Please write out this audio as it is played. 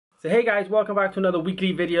So hey guys, welcome back to another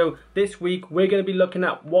weekly video. This week we're going to be looking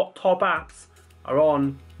at what top apps are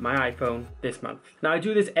on my iPhone this month. Now I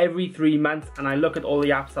do this every 3 months and I look at all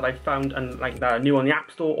the apps that I found and that are new on the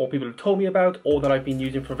App Store or people have told me about or that I've been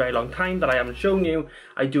using for a very long time that I haven't shown you.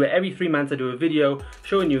 I do it every 3 months. I do a video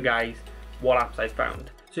showing you guys what apps I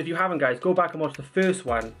found. So if you haven't guys, go back and watch the first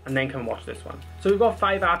one and then come and watch this one. So we've got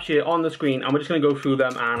 5 apps here on the screen and we're just going to go through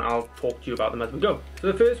them and I'll talk to you about them as we go.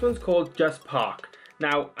 So the first one's called Just Park.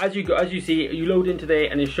 Now, as you see, you load into there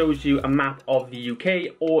and it shows you a map of the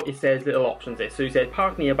UK, or it says little options there. So you said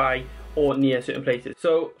park nearby or near certain places.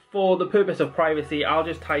 So for the purpose of privacy, I'll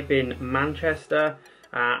just type in Manchester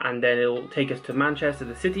and then it'll take us to Manchester,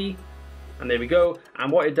 the city. And there we go.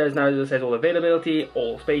 And what it does now is it says all availability,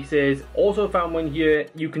 all spaces. Also found one here,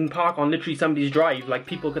 you can park on literally somebody's drive. Like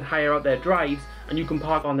people could hire out their drives and you can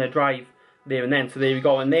park on their drive there and then. So there we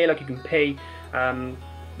go. And there, like you can pay.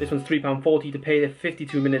 This one's £3.40 to pay. The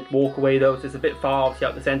 52-minute walk away though, so it's a bit far obviously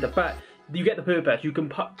out the centre, but you get the purpose. You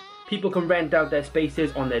can people can rent out their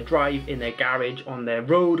spaces on their drive, in their garage, on their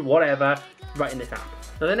road, whatever, right in this app.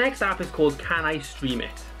 Now the next app is called Can I Stream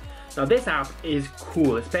It? Now this app is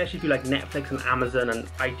cool, especially if you like Netflix and Amazon and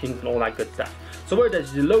iTunes and all that good stuff. So what it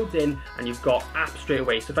does is it loads in and you've got apps straight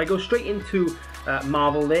away. So if I go straight into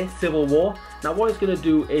Marvel there, Civil War, now what it's going to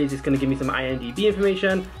do is it's going to give me some IMDb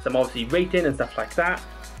information, some obviously rating and stuff like that.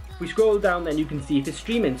 We scroll down, then you can see if it's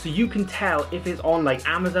streaming, so you can tell if it's on like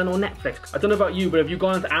Amazon or Netflix. I don't know about you, but if you've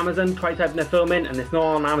gone into Amazon, try typing a film in and it's not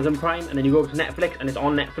on Amazon Prime, and then you go to Netflix and it's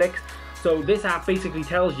on Netflix. So this app basically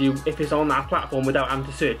tells you if it's on that platform without having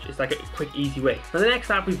to search. It's like a quick, easy way. Now the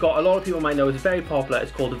next app we've got, a lot of people might know, is very popular.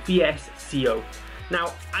 It's called VSCO.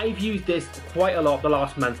 Now I've used this quite a lot the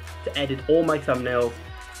last month to edit all my thumbnails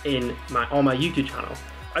on my YouTube channel.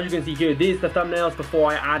 As you can see here, there's the thumbnails before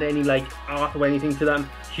I add any like art or anything to them.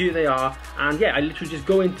 Here they are, and yeah, I literally just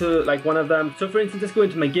go into like one of them. So for instance, let's go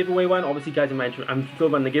into my giveaway one. Obviously guys, I'm still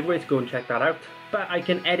running the giveaway, so go and check that out. But I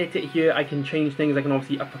can edit it here, I can change things, I can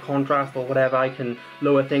obviously up the contrast or whatever, I can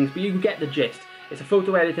lower things, but you can get the gist. It's a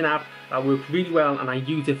photo editing app that works really well and I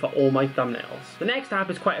use it for all my thumbnails. The next app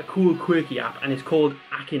is quite a cool, quirky app and it's called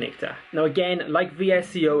Akinator. Now again, like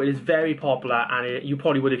VSCO, it is very popular and you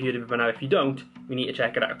probably would have heard of it by now. If you don't, you need to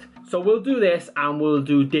check it out. So we'll do this and we'll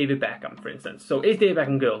do David Beckham, for instance. So is David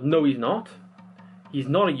Beckham girl? No, he's not. He's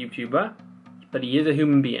not a YouTuber, but he is a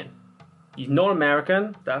human being. He's not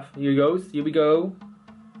American. Stuff. Here goes. Here we go.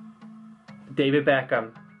 David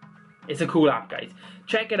Beckham. It's a cool app, guys.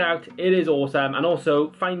 Check it out. It is awesome. And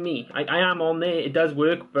also, find me. I am on there. It does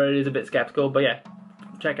work, but it is a bit skeptical. But yeah,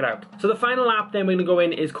 check it out. So the final app then we're going to go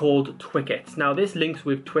in is called Twickets. Now this links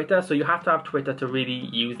with Twitter, so you have to have Twitter to really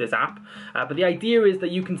use this app. But the idea is that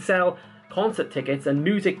you can sell concert tickets and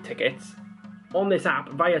music tickets on this app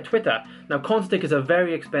via Twitter. Now concert tickets are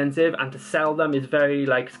very expensive and to sell them is very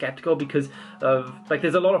like skeptical because of like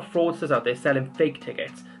there's a lot of fraudsters out there selling fake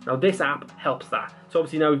tickets. Now this app helps that. So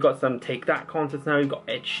obviously now we've got some Take That concerts now. We've got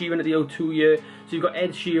Ed Sheeran at the O2 here. So you've got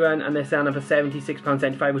Ed Sheeran and they're selling them for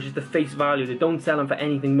 £76.75, which is the face value. They don't sell them for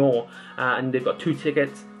anything more. And they've got 2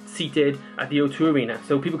 tickets seated at the O2 Arena.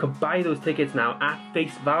 So people can buy those tickets now at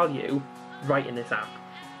face value right in this app.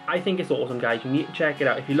 I think it's awesome, guys. You need to check it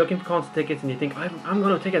out. If you're looking for concert tickets and you think, I'm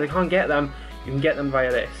going to tickets, I can't get them, you can get them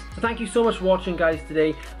via this. So thank you so much for watching, guys,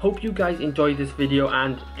 today. Hope you guys enjoyed this video,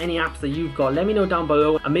 and any apps that you've got, let me know down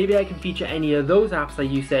below, and maybe I can feature any of those apps that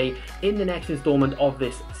you say in the next installment of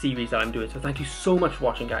this series that I'm doing. So thank you so much for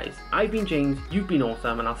watching, guys. I've been James, you've been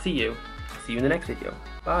awesome, and I'll see you in the next video.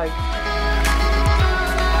 Bye.